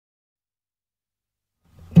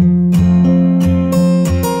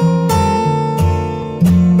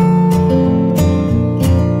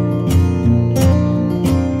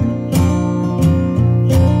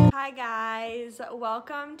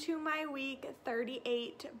welcome to my week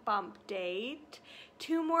 38 bump date.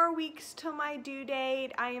 2 more weeks till my due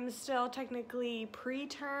date. I am still technically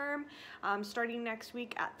preterm. Starting next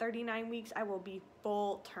week at 39 weeks, I will be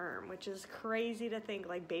full term, which is crazy to think,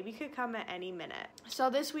 like baby could come at any minute. So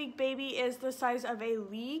this week, baby is the size of a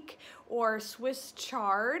leek or Swiss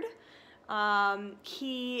chard.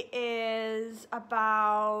 He is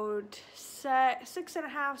about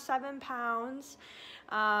 6.5, 7 pounds.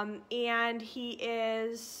 And he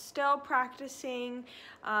is still practicing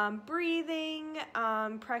breathing,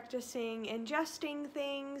 practicing ingesting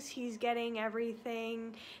things. He's getting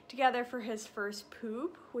everything together for his first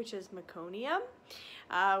poop, which is meconium,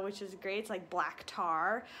 which is great. It's like black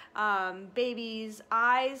tar. Baby's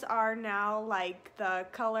eyes are now like the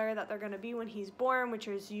color that they're going to be when he's born, which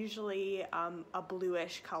is usually a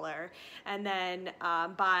bluish color. And then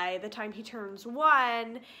by the time he turns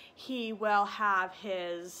 1, he will have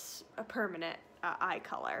his permanent eye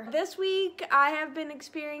color. This week I have been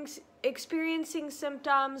experiencing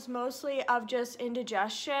symptoms mostly of just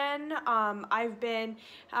indigestion. I've been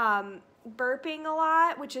burping a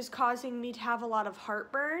lot, which is causing me to have a lot of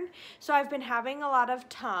heartburn. So I've been having a lot of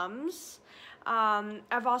Tums.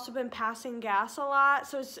 I've also been passing gas a lot,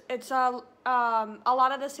 so it's a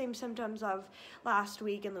lot of the same symptoms of last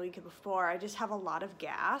week and the week before. I just have a lot of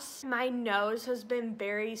gas. My nose has been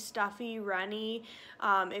very stuffy, runny.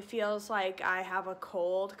 It feels like I have a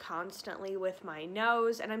cold constantly with my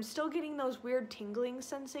nose, and I'm still getting those weird tingling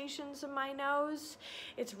sensations in my nose.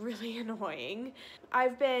 It's really annoying.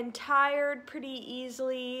 I've been tired pretty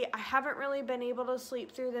easily. I haven't really been able to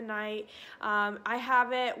sleep through the night. I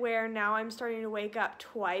have it where now I'm starting to wake up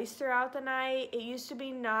twice throughout the night. It used to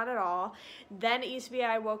be not at all. Then it used to be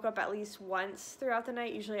I woke up at least once throughout the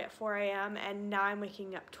night, usually at 4 a.m., and now I'm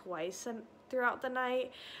waking up twice throughout the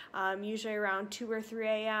night, usually around 2 or 3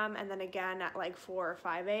 a.m., and then again at like 4 or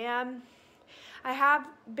 5 a.m. I have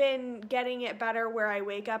been getting it better where I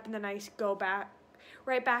wake up and then I go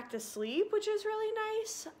right back to sleep, which is really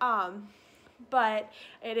nice. But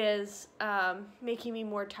it is making me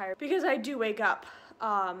more tired because I do wake up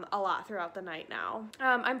a lot throughout the night now.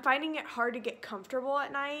 I'm finding it hard to get comfortable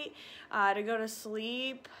at night, to go to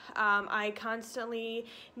sleep. I constantly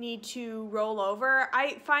need to roll over.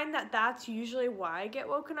 I find that that's usually why I get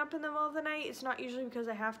woken up in the middle of the night. It's not usually because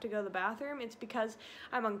I have to go to the bathroom. It's because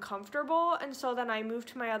I'm uncomfortable, and so then I move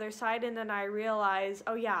to my other side, and then I realize,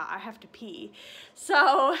 oh yeah, I have to pee.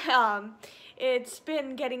 So it's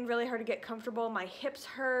been getting really hard to get comfortable. My hips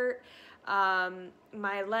hurt.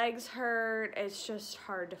 My legs hurt. It's just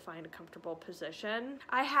hard to find a comfortable position.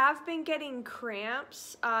 I have been getting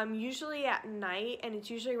cramps, usually at night, and it's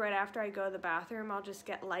usually right after I go to the bathroom. I'll just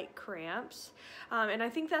get light cramps, and I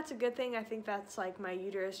think that's a good thing. I think that's like my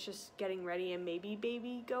uterus just getting ready and maybe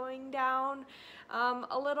baby going down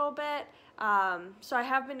a little bit. So I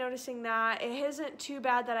have been noticing that. It isn't too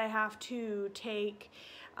bad that I have to take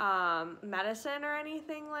medicine or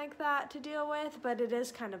anything like that to deal with, but it is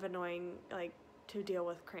kind of annoying, like, to deal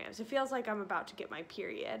with cramps. It feels like I'm about to get my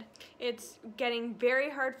period. It's getting very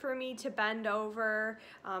hard for me to bend over.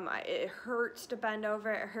 It hurts to bend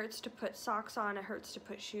over. It hurts to put socks on. It hurts to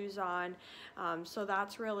put shoes on. So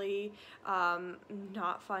that's really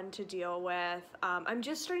not fun to deal with. I'm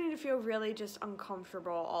just starting to feel really just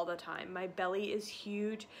uncomfortable all the time. My belly is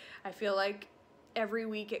huge. I feel like every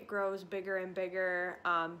week it grows bigger and bigger.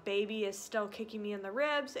 Baby is still kicking me in the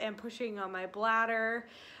ribs and pushing on my bladder.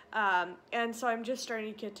 And so I'm just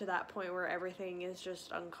starting to get to that point where everything is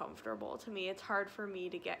just uncomfortable to me. It's hard for me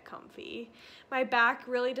to get comfy. My back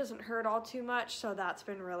really doesn't hurt all too much, so that's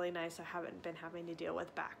been really nice. I haven't been having to deal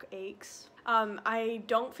with back aches. I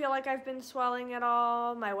don't feel like I've been swelling at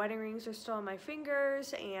all. My wedding rings are still on my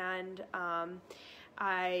fingers, and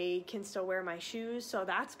I can still wear my shoes, so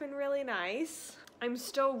that's been really nice. I'm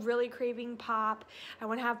still really craving pop. I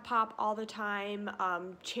want to have pop all the time.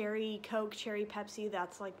 Cherry Coke, cherry Pepsi,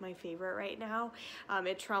 that's like my favorite right now.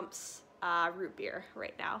 It trumps root beer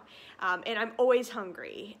right now. And I'm always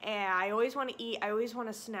hungry, and I always want to eat. I always want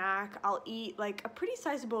a snack. I'll eat like a pretty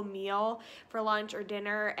sizable meal for lunch or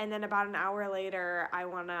dinner, and then about an hour later I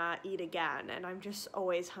want to eat again, and I'm just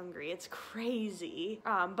always hungry. It's crazy.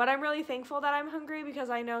 But I'm really thankful that I'm hungry,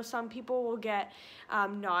 because I know some people will get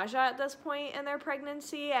nausea at this point in their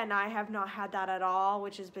pregnancy, and I have not had that at all,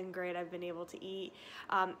 which has been great. I've been able to eat.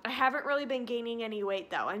 I haven't really been gaining any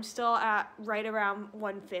weight though. I'm still at right around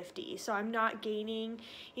 150, so I'm not gaining,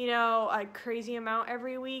 you know, a crazy amount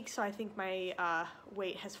every week. So I think my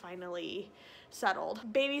weight has finally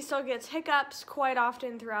settled. Baby still gets hiccups quite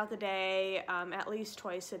often throughout the day, at least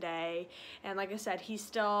twice a day. And like I said, he's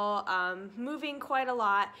still moving quite a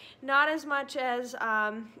lot. Not as much as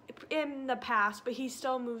in the past, but he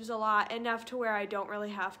still moves a lot, enough to where I don't really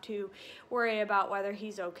have to worry about whether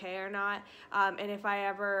he's okay or not. And if I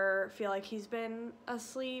ever feel like he's been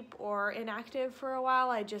asleep or inactive for a while,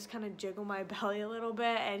 I just kind of jiggle my belly a little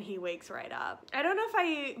bit and he wakes right up. I don't know if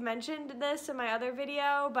I mentioned this in my other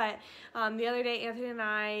video, but the other day Anthony and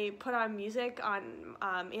I put on music on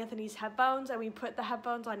Anthony's headphones, and we put the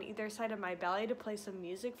headphones on either side of my belly to play some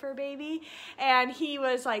music for baby, and he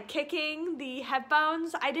was like kicking the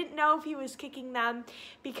headphones. I didn't know if he was kicking them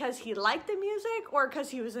because he liked the music or because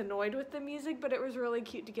he was annoyed with the music, but it was really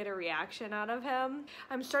cute to get a reaction out of him.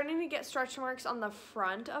 I'm starting to get stretch marks on the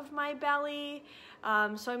front of my belly,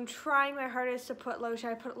 so I'm trying my hardest to put lotion.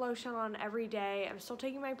 I put lotion on every day. I'm still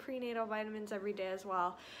taking my prenatal vitamins every day as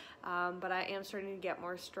well, but I am starting to get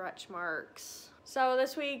more stretch marks. So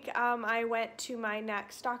this week I went to my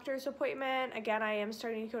next doctor's appointment. Again, I am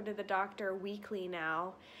starting to go to the doctor weekly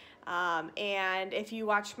now. And if you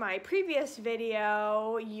watched my previous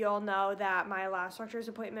video, you'll know that my last doctor's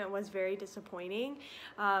appointment was very disappointing,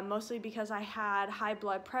 mostly because I had high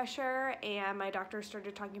blood pressure, and my doctor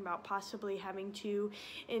started talking about possibly having to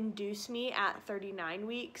induce me at 39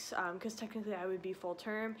 weeks, because technically I would be full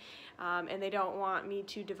term, and they don't want me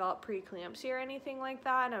to develop preeclampsia or anything like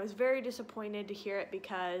that. And I was very disappointed to hear it,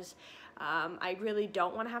 because I really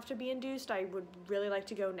don't want to have to be induced. I would really like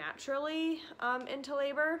to go naturally into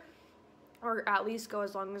labor, or at least go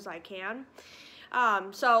as long as I can.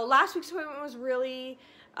 So last week's appointment was really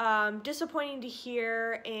disappointing to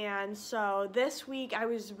hear, and so this week I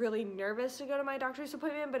was really nervous to go to my doctor's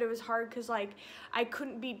appointment, but it was hard because like I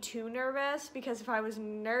couldn't be too nervous, because if I was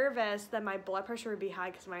nervous then my blood pressure would be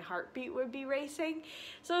high because my heartbeat would be racing.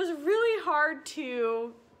 So it was really hard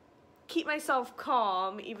to keep myself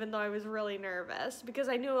calm even though I was really nervous, because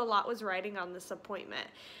I knew a lot was riding on this appointment.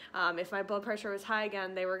 If my blood pressure was high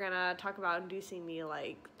again, they were gonna talk about inducing me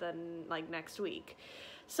like next week.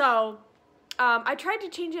 So I tried to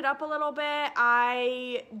change it up a little bit.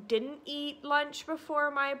 I didn't eat lunch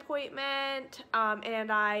before my appointment,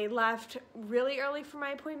 and I left really early for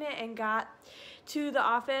my appointment and got to the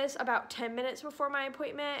office about 10 minutes before my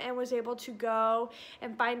appointment, and was able to go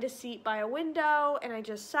and find a seat by a window, and I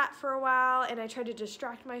just sat for a while, and I tried to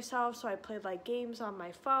distract myself, so I played like games on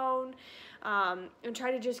my phone, and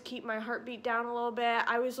tried to just keep my heartbeat down a little bit.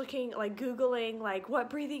 I was looking, like Googling like what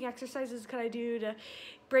breathing exercises could I do to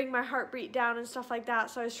bring my heartbeat down and stuff like that.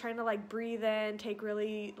 So I was trying to like breathe in, take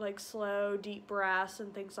really like slow deep breaths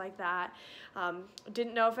and things like that.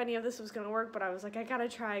 Didn't know if any of this was gonna work, but I was like, I gotta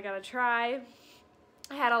try.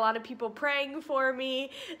 I had a lot of people praying for me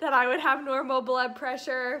that I would have normal blood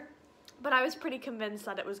pressure, but I was pretty convinced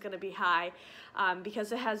that it was going to be high,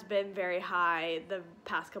 because it has been very high the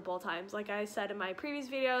past couple of times. Like I said in my previous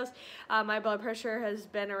videos, my blood pressure has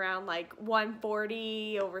been around like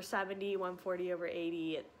 140 over 70, 140 over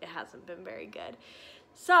 80. It hasn't been very good.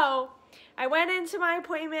 So I went into my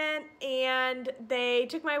appointment, and they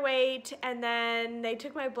took my weight, and then they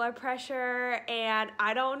took my blood pressure, and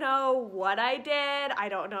I don't know what I did. I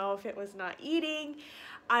don't know if it was not eating.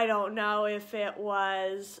 I don't know if it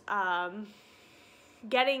was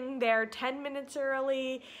getting there 10 minutes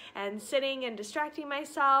early and sitting and distracting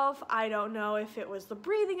myself. I don't know if it was the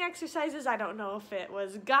breathing exercises. I don't know if it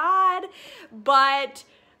was God, but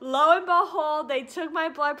lo and behold, they took my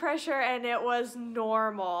blood pressure and it was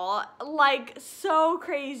normal. Like, so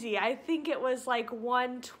crazy. I think it was like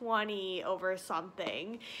 120 over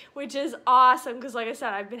something, which is awesome because, like I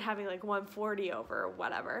said, I've been having like 140 over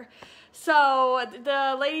whatever. So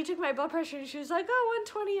the lady took my blood pressure and she was like, oh,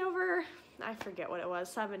 120 over, I forget what it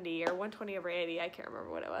was, 70 or 120 over 80. I can't remember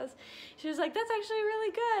what it was. She was like, that's actually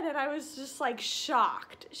really good. And I was just like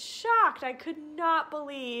shocked. I could not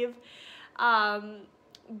believe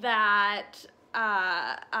that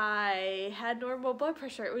I had normal blood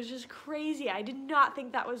pressure. It was just crazy. I did not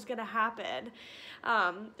think that was gonna happen.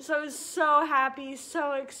 So I was so happy,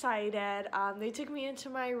 so excited. They took me into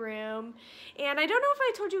my room, and I don't know if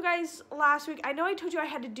I told you guys last week. I know I told you I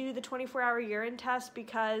had to do the 24-hour urine test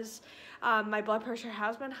because my blood pressure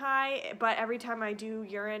has been high, but every time I do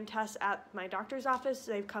urine tests at my doctor's office,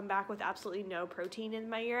 they've come back with absolutely no protein in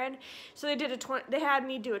my urine. So they had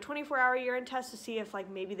me do a 24-hour urine test to see if like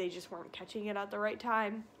maybe they just weren't catching it at the right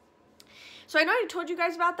time. So I know I told you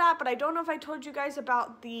guys about that, but I don't know if I told you guys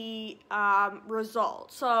about the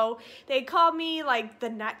results. So they called me like the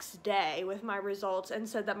next day with my results and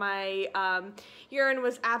said that my urine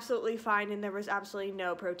was absolutely fine and there was absolutely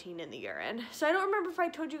no protein in the urine. So I don't remember if I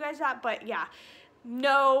told you guys that, but yeah,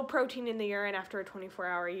 no protein in the urine after a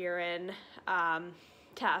 24-hour urine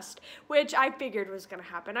test, which I figured was going to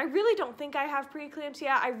happen. I really don't think I have preeclampsia.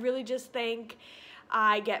 I really just think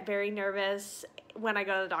I get very nervous when I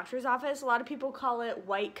go to the doctor's office. A lot of people call it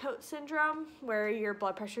white coat syndrome, where your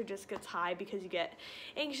blood pressure just gets high because you get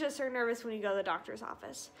anxious or nervous when you go to the doctor's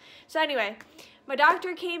office. So anyway, my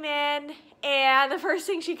doctor came in, and the first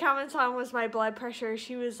thing she comments on was my blood pressure.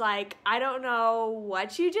 She was like, I don't know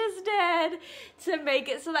what you just did to make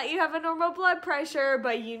it so that you have a normal blood pressure,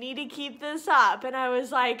 but you need to keep this up. And I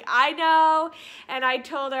was like, I know. And I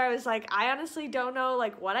told her, I was like, I honestly don't know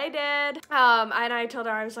like what I did. And I told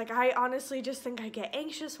her, I was like, I honestly just think I get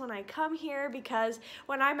anxious when I come here, because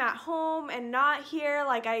when I'm at home and not here,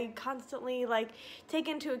 like I constantly like take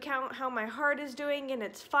into account how my heart is doing, and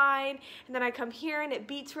it's fine. And then I come here and it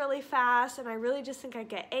beats really fast, and I really just think I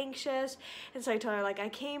get anxious. And so I told her, like, I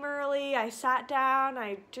came early, I sat down,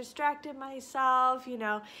 I distracted myself, you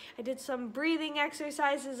know, I did some breathing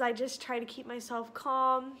exercises, I just try to keep myself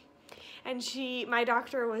calm. And my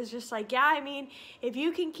doctor was just like, yeah, I mean, if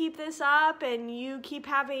you can keep this up and you keep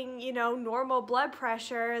having, you know, normal blood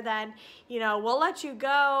pressure, then, you know, we'll let you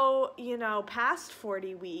go, you know, past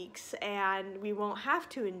 40 weeks and we won't have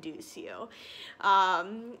to induce you.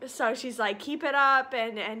 So she's like, keep it up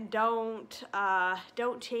and don't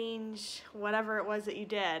change whatever it was that you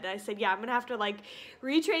did. I said, yeah, I'm gonna have to like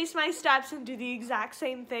retrace my steps and do the exact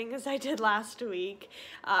same thing as I did last week,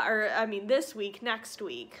 this week, next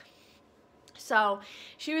week. So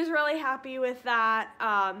she was really happy with that,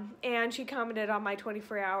 and she commented on my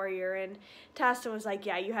 24-hour urine test and was like,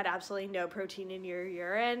 yeah, you had absolutely no protein in your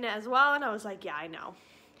urine as well. And I was like, yeah, I know.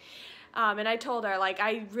 And I told her, like,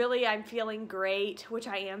 I'm feeling great, which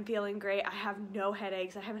I am feeling great. I have no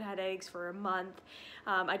headaches. I haven't had headaches for a month.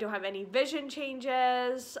 I don't have any vision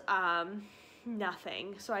changes,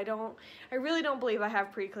 nothing. So I really don't believe I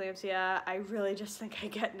have preeclampsia. I really just think I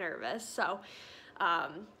get nervous. So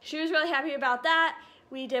she was really happy about that.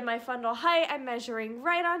 We did my fundal height. I'm measuring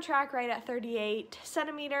right on track, right at 38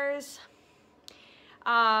 centimeters.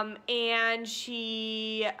 And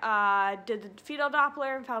she did the fetal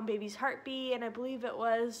Doppler and found baby's heartbeat, and I believe it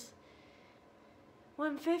was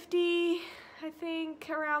 150, I think,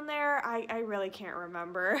 around there. I really can't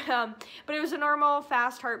remember. But it was a normal,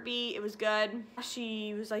 fast heartbeat. It was good.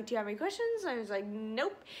 She was like, do you have any questions? I was like,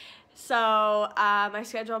 nope. So I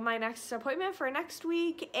scheduled my next appointment for next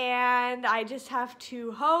week, and I just have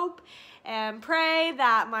to hope and pray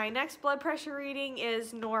that my next blood pressure reading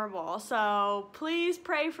is normal. So please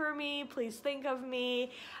pray for me. Please think of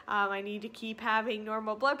me. I need to keep having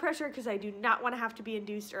normal blood pressure because I do not want to have to be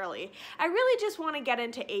induced early. I really just want to get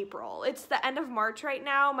into April. It's the end of March right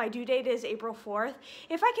now. My due date is April 4th.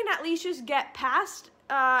 If I can at least just get past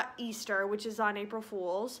Easter, which is on April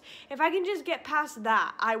Fool's, if I can just get past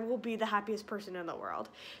that, I will be the happiest person in the world.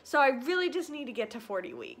 So I really just need to get to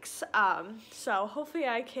 40 weeks. So hopefully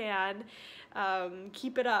I can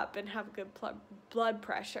keep it up and have good blood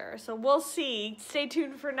pressure. So we'll see. Stay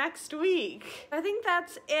tuned for next week. I think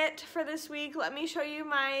that's it for this week. Let me show you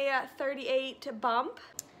my 38 bump.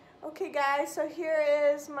 Okay guys, so here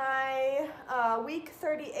is my week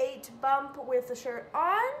 38 bump with the shirt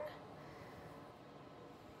on.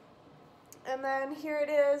 And then here it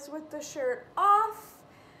is with the shirt off,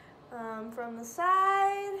 from the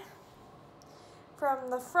side. From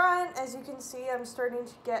the front, as you can see, I'm starting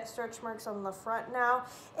to get stretch marks on the front now.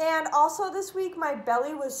 And also this week, my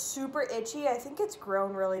belly was super itchy. I think it's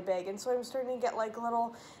grown really big, and so I'm starting to get like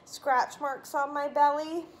little scratch marks on my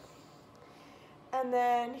belly. And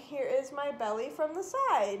then here is my belly from the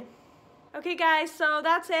side. Okay guys, so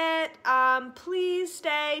that's it. Please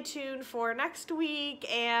stay tuned for next week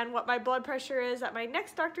and what my blood pressure is at my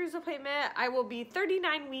next doctor's appointment. I will be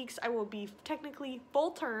 39 weeks. I will be technically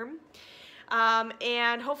full term.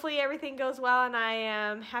 And hopefully everything goes well, and I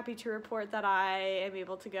am happy to report that I am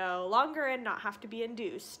able to go longer and not have to be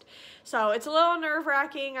induced. So it's a little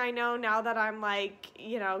nerve-wracking. I know now that I'm like,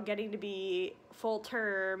 you know, getting to be full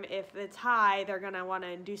term, if it's high, they're gonna want to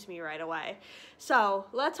induce me right away. So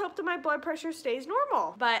let's hope that my blood pressure stays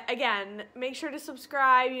normal. But again, make sure to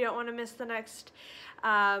subscribe. You don't want to miss the next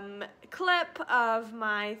clip of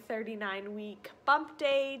my 39-week bump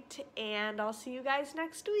date, and I'll see you guys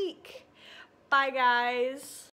next week. Bye guys.